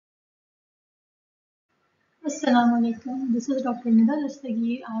Assalamu alaikum. This is Dr. Nida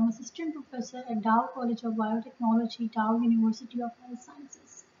Lastagi. I am Assistant Professor at Dow College of Biotechnology, Dow University of Health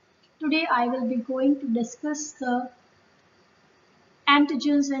Sciences. Today I will be going to discuss the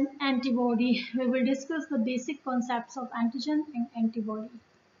antigens and antibody. We will discuss the basic concepts of antigen and antibody.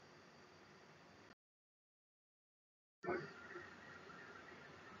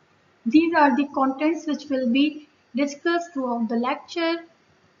 These are the contents which will be discussed throughout the lecture.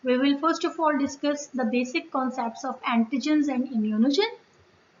 We will first of all discuss the basic concepts of antigens and immunogen.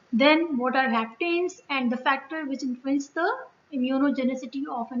 Then what are heptens and the factor which influence the immunogenicity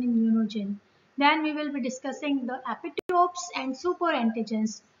of an immunogen. Then we will be discussing the epitopes and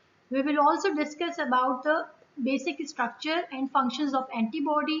superantigens. We will also discuss about the basic structure and functions of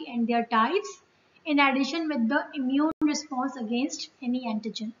antibody and their types, in addition with the immune response against any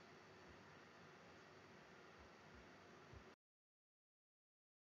antigen.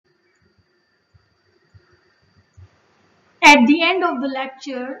 At the end of the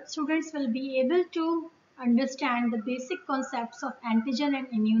lecture, students will be able to understand the basic concepts of antigen and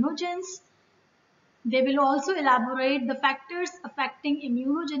immunogens. They will also elaborate the factors affecting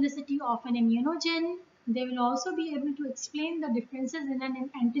immunogenicity of an immunogen. They will also be able to explain the differences in an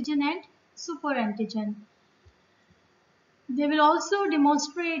antigen and superantigen. They will also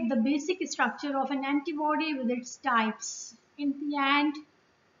demonstrate the basic structure of an antibody with its types. In the end,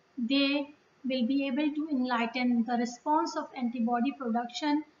 they will be able to enlighten the response of antibody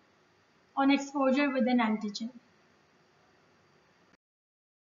production on exposure with an antigen.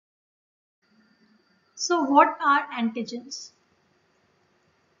 So what are antigens?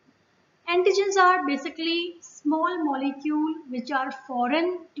 Antigens are basically small molecules which are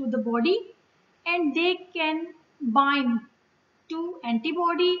foreign to the body and they can bind to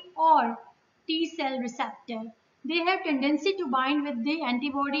antibody or T cell receptor. They have tendency to bind with the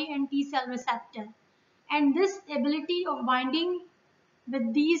antibody and T cell receptor. And this ability of binding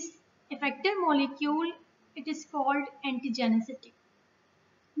with these effector molecule, it is called antigenicity.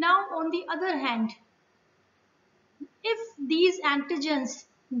 Now on the other hand, if these antigens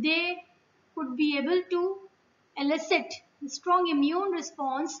they could be able to elicit strong immune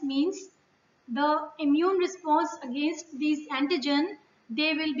response, means the immune response against these antigen,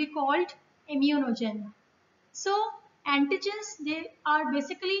 they will be called immunogen. So antigens, they are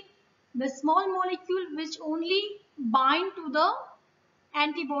basically the small molecule which only bind to the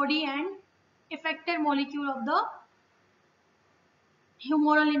antibody and effector molecule of the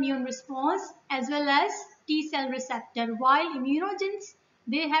humoral immune response as well as T cell receptor, while immunogens,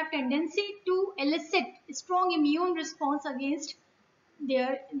 they have tendency to elicit strong immune response against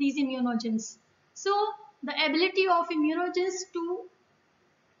these immunogens. So the ability of immunogens to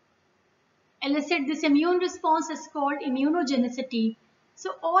elicit this immune response is called immunogenicity.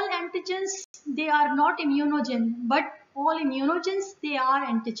 So all antigens, they are not immunogen, but all immunogens, they are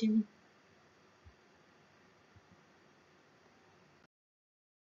antigen.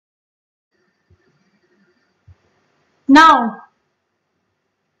 Now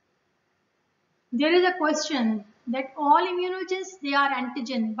there is a question that all immunogens, they are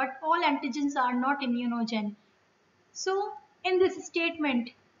antigen, but all antigens are not immunogen. So in this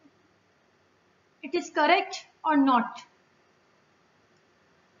statement, it is correct or not?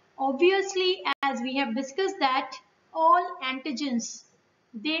 Obviously, as we have discussed that all antigens,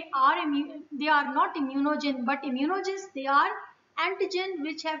 they are not immunogen, but immunogens, they are antigen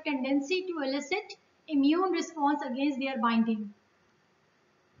which have tendency to elicit immune response against their binding.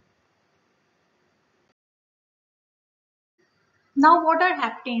 Now what are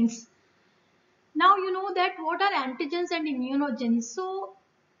haptens? Now you know that what are antigens and immunogens. So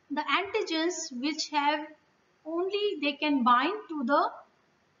the antigens which have only they can bind to the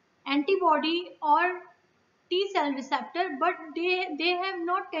antibody or T cell receptor, but they have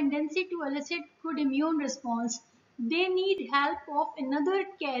not tendency to elicit good immune response. They need help of another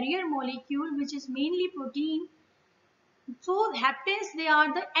carrier molecule which is mainly protein. So heptens, they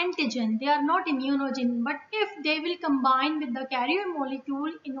are the antigen, they are not immunogen, but if they will combine with the carrier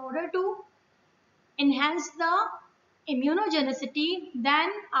molecule in order to enhance the immunogenicity, then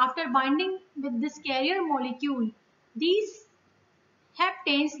after binding with this carrier molecule, these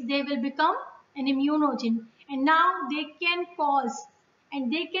heptanes, they will become an immunogen and now they can cause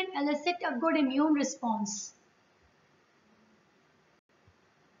and they can elicit a good immune response.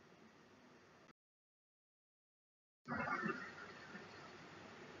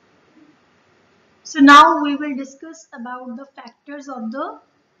 So now we will discuss about the factors of the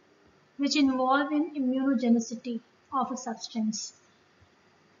which involve in immunogenicity of a substance.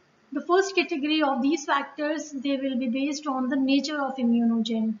 The first category of these factors, they will be based on the nature of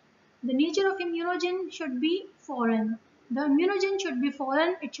immunogen. The nature of immunogen should be foreign. The immunogen should be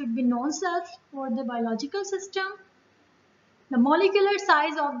foreign, it should be non-self for the biological system. The molecular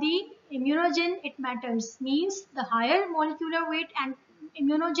size of the immunogen, it matters, means the higher molecular weight and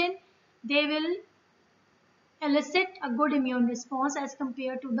immunogen, they will elicit a good immune response as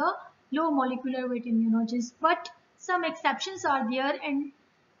compared to the low molecular weight immunogens. But some exceptions are there, and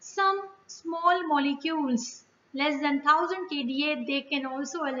some small molecules less than 1000 kDa, they can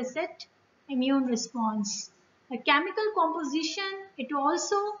also elicit immune response. The chemical composition, it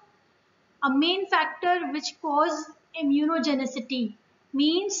also a main factor which cause immunogenicity,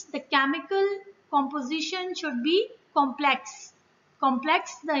 means the chemical composition should be complex.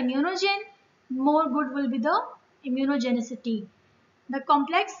 Complex the immunogen, more good will be the immunogenicity. The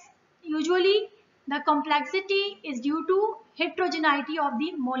complex, usually the complexity is due to heterogeneity of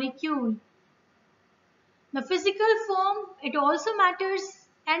the molecule. The physical form, it also matters.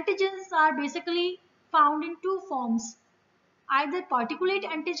 Antigens are basically found in two forms, either particulate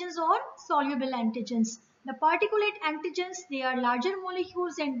antigens or soluble antigens. The particulate antigens, they are larger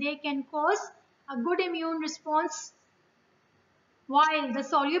molecules and they can cause a good immune response, while the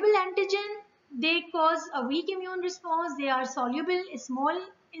soluble antigen, they cause a weak immune response. They are soluble, small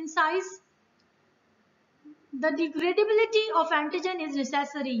in size. The degradability of antigen is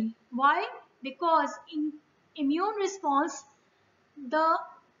necessary. Why? Because in immune response, the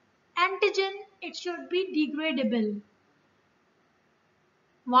antigen, it should be degradable.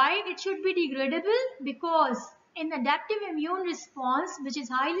 Why it should be degradable? Because in adaptive immune response, which is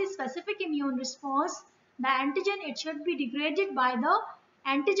highly specific immune response, the antigen, it should be degraded by the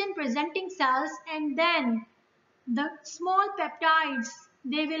antigen presenting cells, and then the small peptides,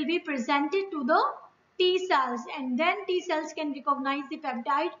 they will be presented to the T cells, and then T cells can recognize the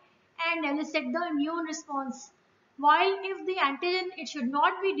peptide and elicit the immune response. While if the antigen, it should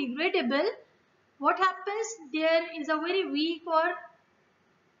not be degradable, what happens? There is a very weak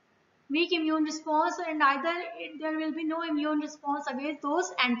immune response, and either there will be no immune response against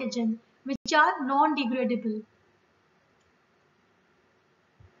those antigen which are non-degradable.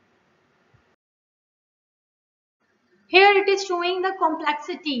 Here it is showing the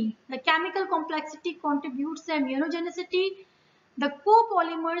complexity. The chemical complexity contributes to immunogenicity. The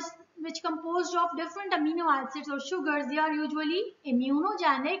copolymers, which composed of different amino acids or sugars, they are usually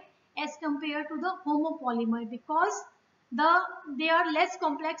immunogenic as compared to the homopolymer, because they are less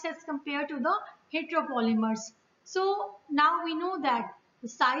complex as compared to the heteropolymers. So now we know that the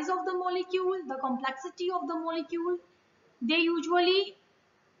size of the molecule, the complexity of the molecule, they usually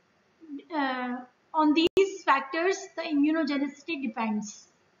on these factors, the immunogenicity depends.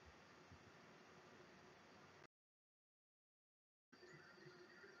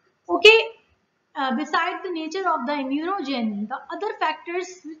 Okay, besides the nature of the immunogen, the other factors,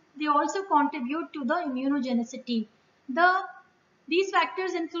 they also contribute to the immunogenicity. These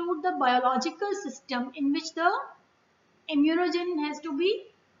factors include the biological system in which the immunogen has to be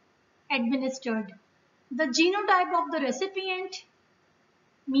administered. The genotype of the recipient,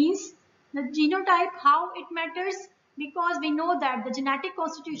 means the genotype, how it matters, because we know that the genetic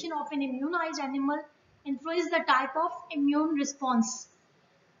constitution of an immunized animal influences the type of immune response,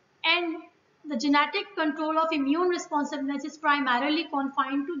 and the genetic control of immune responsiveness is primarily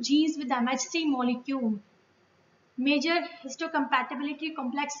confined to genes with MHC molecule, major histocompatibility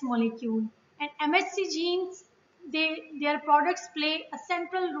complex molecule, and MHC genes, their products play a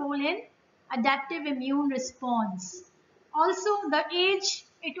central role in adaptive immune response. Also the age,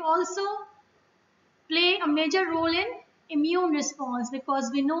 it also play a major role in immune response, because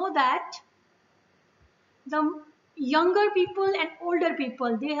we know that the younger people and older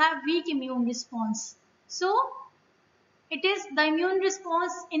people, they have weak immune response. So it is the immune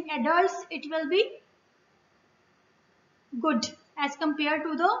response in adults, it will be good as compared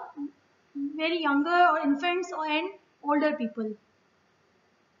to the very younger or infants and older people.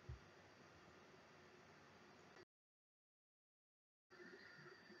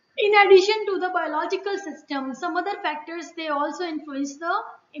 In addition to the biological system, some other factors, they also influence the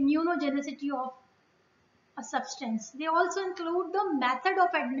immunogenicity of a substance. They also include the method of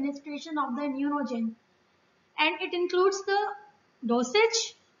administration of the immunogen, and it includes the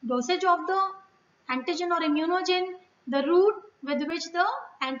dosage of the antigen or immunogen, the route with which the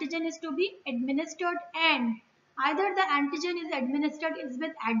antigen is to be administered, and either the antigen is administered is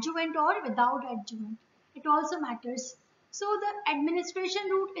with adjuvant or without adjuvant. It also matters. So the administration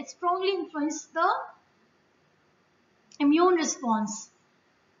route, it strongly influences the immune response.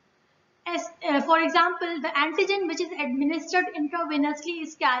 For example, the antigen which is administered intravenously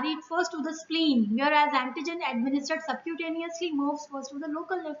is carried first to the spleen, whereas antigen administered subcutaneously moves first to the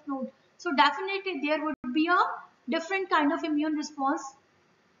local lymph node. So definitely there would be a different kind of immune response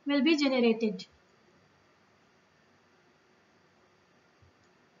will be generated.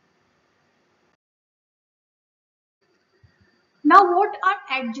 Now, what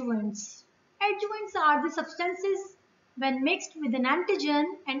are adjuvants? Adjuvants are the substances when mixed with an antigen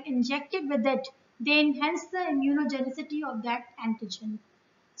and injected with it, they enhance the immunogenicity of that antigen.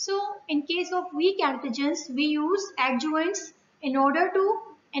 So, in case of weak antigens, we use adjuvants in order to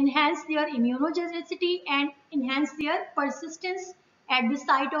enhance their immunogenicity and enhance their persistence at the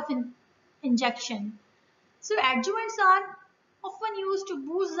site of injection. So, adjuvants are often used to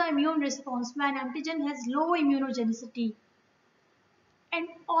boost the immune response when antigen has low immunogenicity. And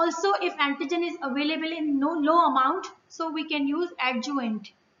also if antigen is available in no low amount, so we can use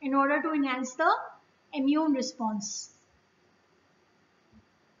adjuvant in order to enhance the immune response.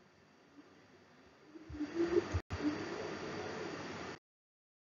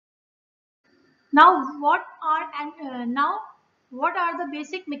 Now what are the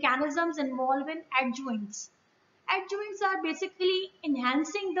basic mechanisms involved in adjuvants? Adjuvants are basically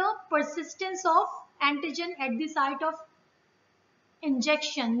enhancing the persistence of antigen at the site of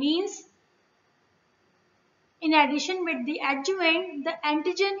injection. Means in addition with the adjuvant, the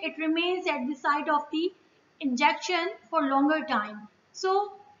antigen, it remains at the site of the injection for longer time.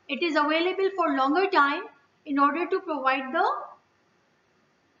 So it is available for longer time in order to provide the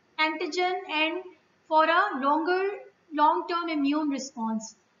antigen and for a long-term immune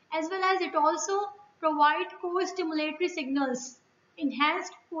response. As well as it also provides co-stimulatory signals,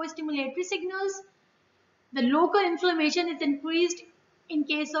 enhanced co-stimulatory signals. The local inflammation is increased in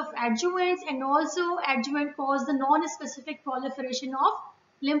case of adjuvants, and also adjuvant cause the non-specific proliferation of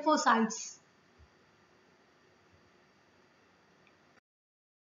lymphocytes.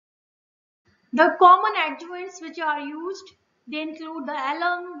 The common adjuvants which are used, they include the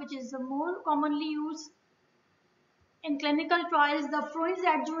alum, which is the more commonly used in clinical trials. The fluids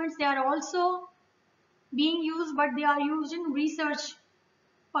adjuvants, they are also being used, but they are used in research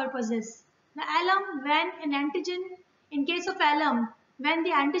purposes. The alum, when an antigen, in case of alum, when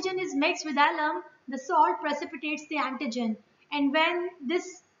the antigen is mixed with alum, the salt precipitates the antigen. And when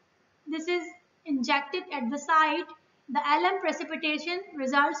this is injected at the site, the alum precipitation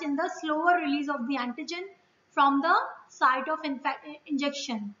results in the slower release of the antigen from the site of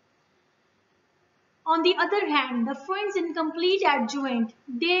injection. On the other hand, the Friend's incomplete adjuvant,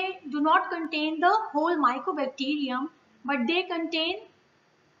 they do not contain the whole mycobacterium, but they contain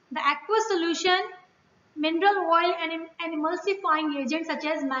the aqueous solution, mineral oil and an emulsifying agent such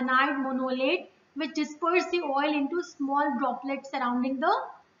as mannite monolate, which disperse the oil into small droplets surrounding the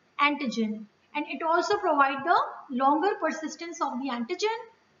antigen. And it also provides the longer persistence of the antigen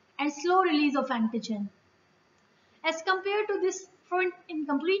and slow release of antigen. As compared to this Freund's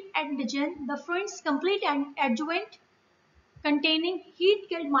incomplete antigen, the Freund's complete adjuvant containing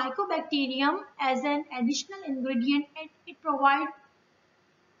heat-killed mycobacterium as an additional ingredient, and it provides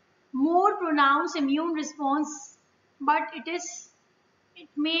more pronounced immune response, but it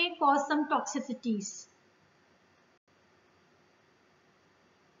may cause some toxicities.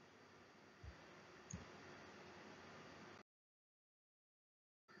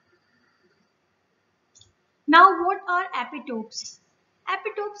 Now, what are epitopes?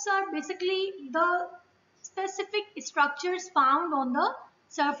 Epitopes are basically the specific structures found on the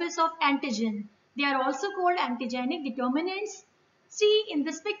surface of antigen. They are also called antigenic determinants. See in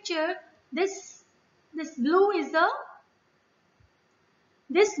this picture, this blue is the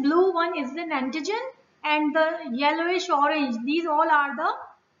this blue one is an antigen, and the yellowish orange, these all are the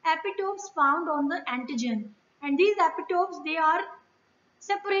epitopes found on the antigen. And these epitopes, they are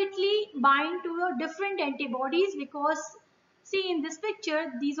separately bind to the different antibodies, because see in this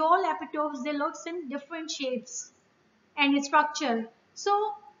picture, these all epitopes, they look in different shapes and structure.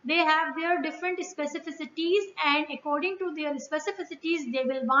 So they have their different specificities, and according to their specificities, they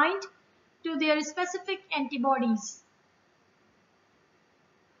will bind to their specific antibodies.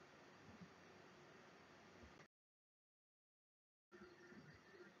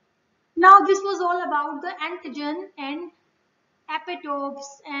 Now this was all about the antigen and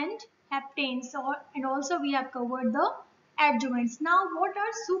epitopes and heptens, and also we have covered the adjuvants. Now what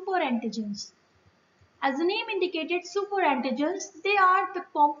are superantigens? As the name indicated, superantigens, they are the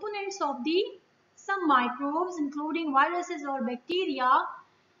components of the some microbes, including viruses or bacteria.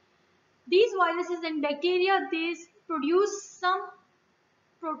 These viruses and bacteria, they produce some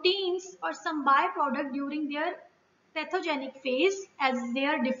proteins or some byproduct during their pathogenic phase as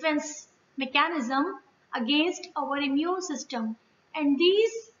their defense mechanism against our immune system. And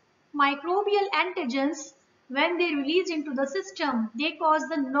these microbial antigens, when they release into the system, they cause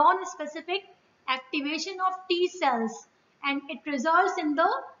the non-specific activation of T cells, and it results in the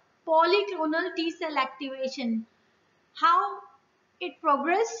polyclonal T cell activation. How it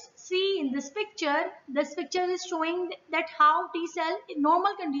progress? See in this picture is showing that how T cell in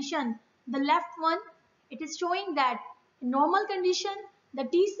normal condition, the left one, it is showing that in normal condition the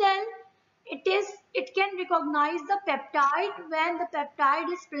T cell, it can recognize the peptide when the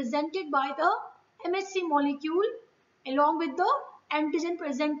peptide is presented by the MHC molecule along with the antigen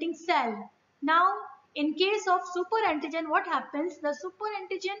presenting cell. Now in case of superantigen, what happens? The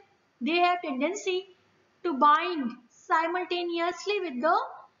superantigen, they have tendency to bind simultaneously with the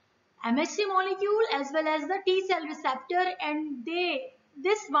MHC molecule as well as the T cell receptor, and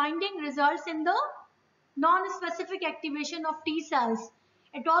this binding results in the non-specific activation of T cells.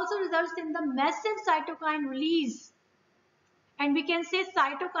 It also results in the massive cytokine release, and we can say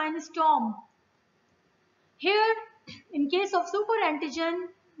cytokine storm. Here, in case of superantigen,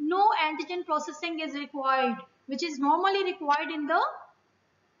 no antigen processing is required, which is normally required in the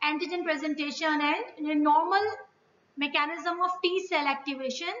antigen presentation, and in a normal mechanism of T cell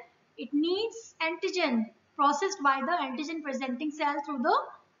activation, it needs antigen processed by the antigen presenting cell through the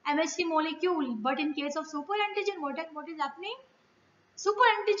MHC molecule. But in case of superantigen, what is happening?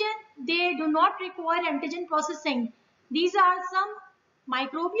 Superantigen, they do not require antigen processing. These are some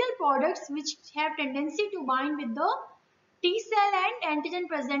microbial products which have tendency to bind with the T cell and antigen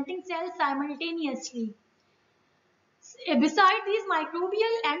presenting cell simultaneously. Beside these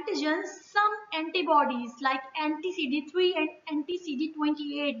microbial antigens, some antibodies like anti-CD3 and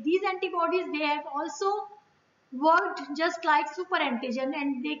anti-CD28, these antibodies, they have also worked just like superantigen,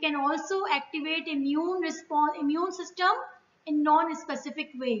 and they can also activate immune system in non-specific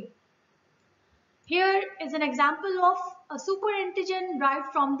way. Here is an example of a superantigen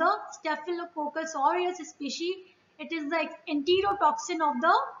derived from the Staphylococcus aureus species. It is the enterotoxin of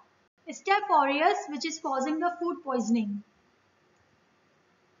the Staph aureus, which is causing the food poisoning.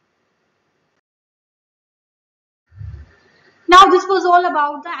 Now this was all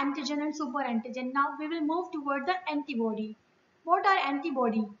about the antigen and superantigen. Now we will move toward the antibody. What are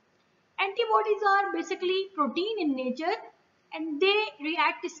antibody? Antibodies are basically protein in nature, and they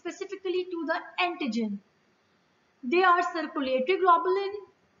react specifically to the antigen. They are circulatory globulin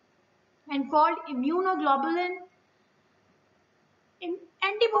and called immunoglobulin.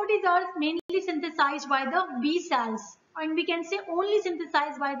 Antibodies are mainly synthesized by the B cells, and we can say only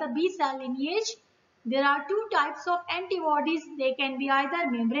synthesized by the B cell lineage. There are two types of antibodies. They can be either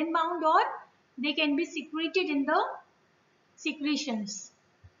membrane bound or they can be secreted in the secretions.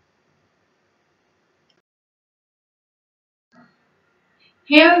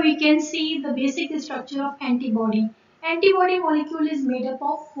 Here we can see the basic structure of antibody. Antibody molecule is made up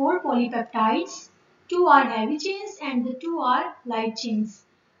of 4 polypeptides. 2 are heavy chains and the 2 are light chains.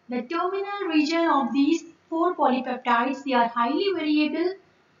 The terminal region of these 4 polypeptides, they are highly variable,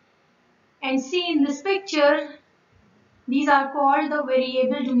 and see in this picture, these are called the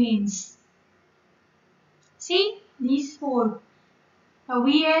variable domains. See these 4,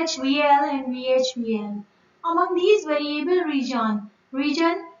 VH, VL and VH, VL. Among these variable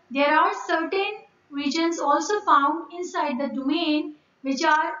region, there are certain regions also found inside the domain which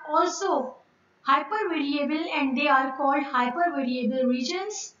are also hypervariable, and they are called hypervariable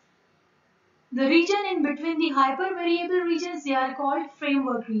regions. The region in between the hypervariable regions, they are called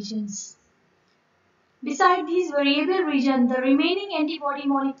framework regions. Beside these variable regions, the remaining antibody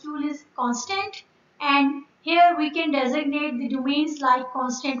molecule is constant, and here we can designate the domains like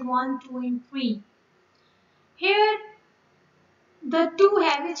constant 1, 2 and 3. Here the 2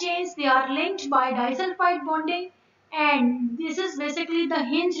 heavy chains, they are linked by disulfide bonding, and this is basically the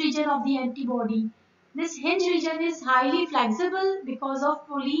hinge region of the antibody. This hinge region is highly flexible because of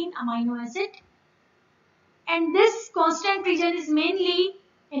proline amino acid, and this constant region is mainly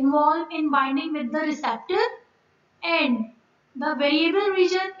involved in binding with the receptor, and the variable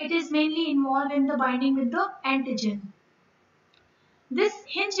region, it is mainly involved in the binding with the antigen. This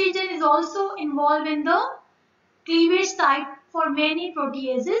hinge region is also involved in the cleavage site for many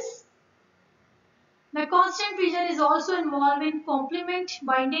proteases. The constant region is also involved in complement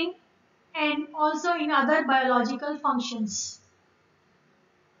binding and also in other biological functions.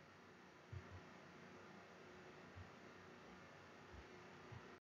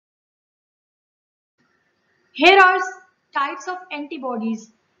 Here are types of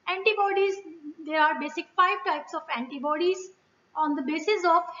antibodies. Antibodies, there are basic 5 types of antibodies. On the basis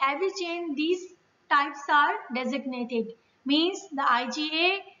of heavy chain, these types are designated. Means the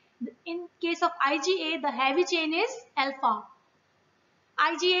IgA, In case of IgA, the heavy chain is alpha.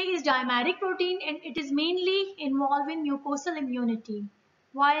 IgA is dimeric protein and it is mainly involved in mucosal immunity.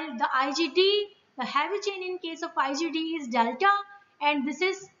 While the IgD, the heavy chain in case of IgD is delta, and this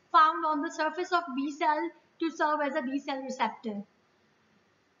is found on the surface of B cell to serve as a B cell receptor.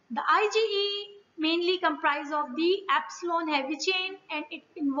 The IgE mainly comprises of the epsilon heavy chain and it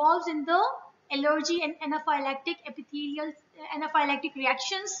involves in the allergy and anaphylactic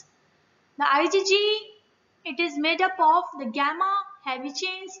reactions. The IgG, it is made up of the gamma heavy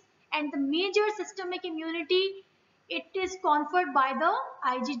chains and the major systemic immunity it is conferred by the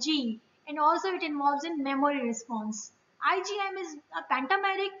IgG and also it involves in memory response. IgM is a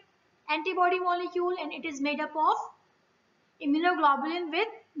pentameric antibody molecule and it is made up of immunoglobulin with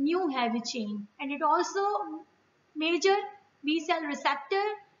mu heavy chain and it also major B cell receptor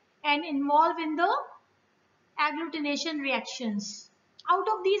and involved in the agglutination reactions. Out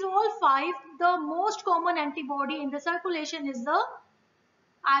of these all five, the most common antibody in the circulation is the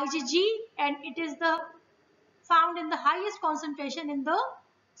IgG and it is the found in the highest concentration in the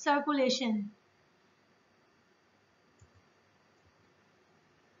circulation.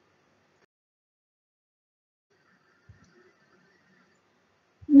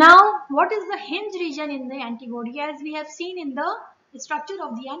 Now, what is the hinge region in the antibody? As we have seen in the structure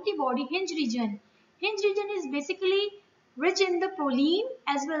of the antibody, hinge region. Hinge region is basically rich in the proline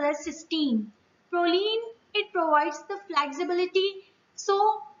as well as cysteine. Proline, it provides the flexibility.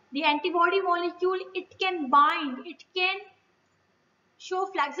 So, the antibody molecule, it can bind, it can show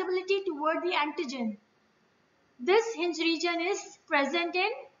flexibility toward the antigen. This hinge region is present in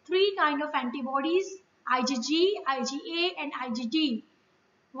three kinds of antibodies, IgG, IgA and IgD.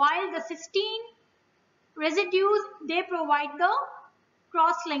 While the cysteine residues, they provide the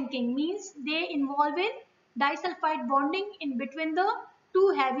cross-linking, means they involve in disulfide bonding in between the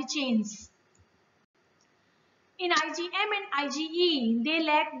two heavy chains. In IgM and IgE, they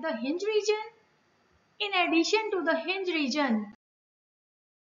lack the hinge region. In addition to the hinge region,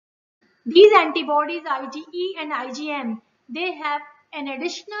 these antibodies IgE and IgM, they have an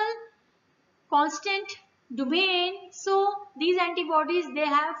additional constant domain. So these antibodies, they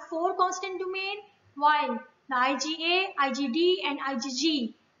have 4 constant domain, while the IgA, IgD and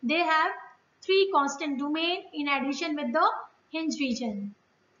IgG, they have 3 constant domain in addition with the hinge region.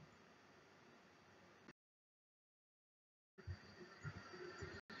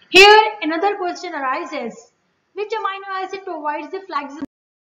 Here another question arises, which amino acid provides the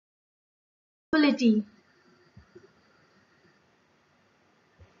flexibility?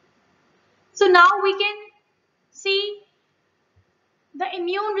 So now we can see the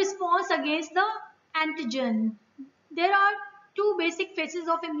immune response against the antigen. There are two basic phases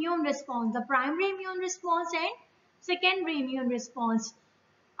of immune response, the primary immune response and secondary immune response.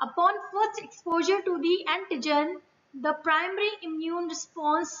 Upon first exposure to the antigen, the primary immune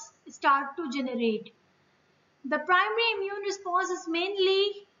response starts to generate. The primary immune response is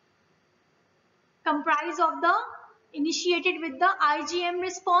mainly comprised of the initiated with the IgM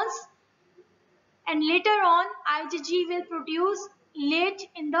response and later on IgG will produce late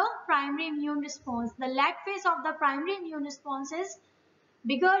in the primary immune response. The lag phase of the primary immune response is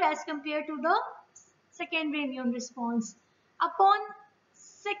bigger as compared to the secondary immune response. Upon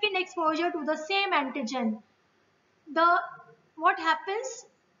second exposure to the same antigen, what happens?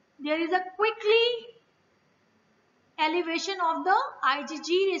 There is a quickly elevation of the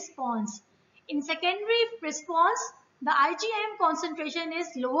IgG response. In secondary response, the IgM concentration is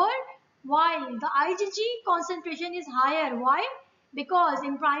lower while the IgG concentration is higher. Why? Because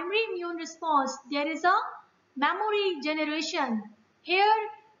in primary immune response, there is a memory generation. Here,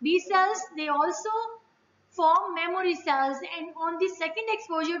 B cells, they also form memory cells and on the second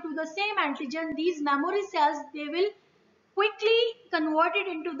exposure to the same antigen, these memory cells, they will quickly convert it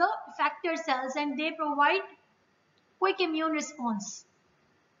into the effector cells and they provide quick immune response.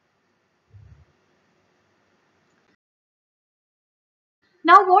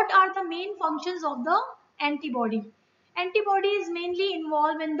 Now, what are the main functions of the antibody? Antibody is mainly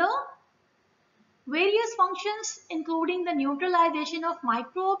involved in the various functions including the neutralization of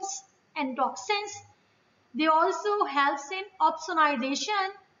microbes and toxins. They also helps in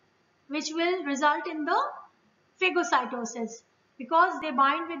opsonization, which will result in the phagocytosis because they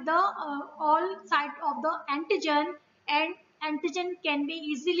bind with the all side of the antigen and antigen can be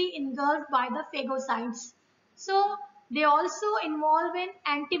easily engulfed by the phagocytes. So they also involve in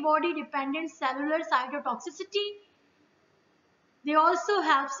antibody dependent cellular cytotoxicity. They also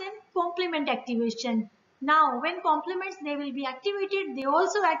helps in complement activation. Now when complements they will be activated, they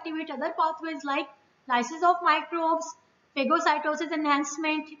also activate other pathways like lysis of microbes, phagocytosis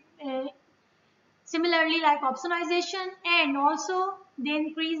enhancement, similarly like opsonization, and also they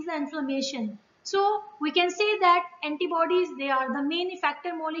increase the inflammation. So we can say that antibodies, they are the main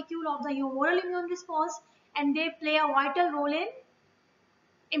effector molecule of the humoral immune response, and they play a vital role in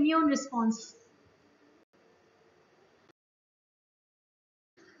immune response.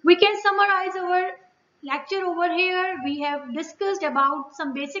 We can summarize our lecture over here. We have discussed about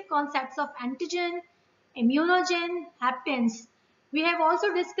some basic concepts of antigen, immunogen, heptens. We have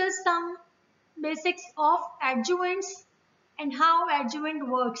also discussed some basics of adjuvants and how adjuvant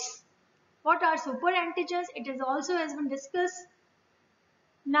works. What are superantigens? It is also has been discussed.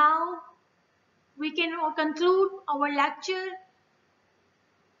 Now we can conclude our lecture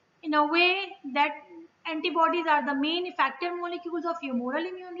in a way that antibodies are the main effector molecules of humoral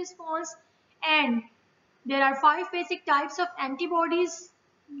immune response, and there are 5 basic types of antibodies.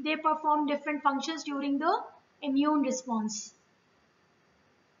 They perform different functions during the immune response.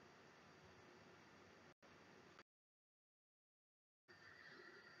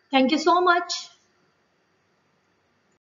 Thank you so much.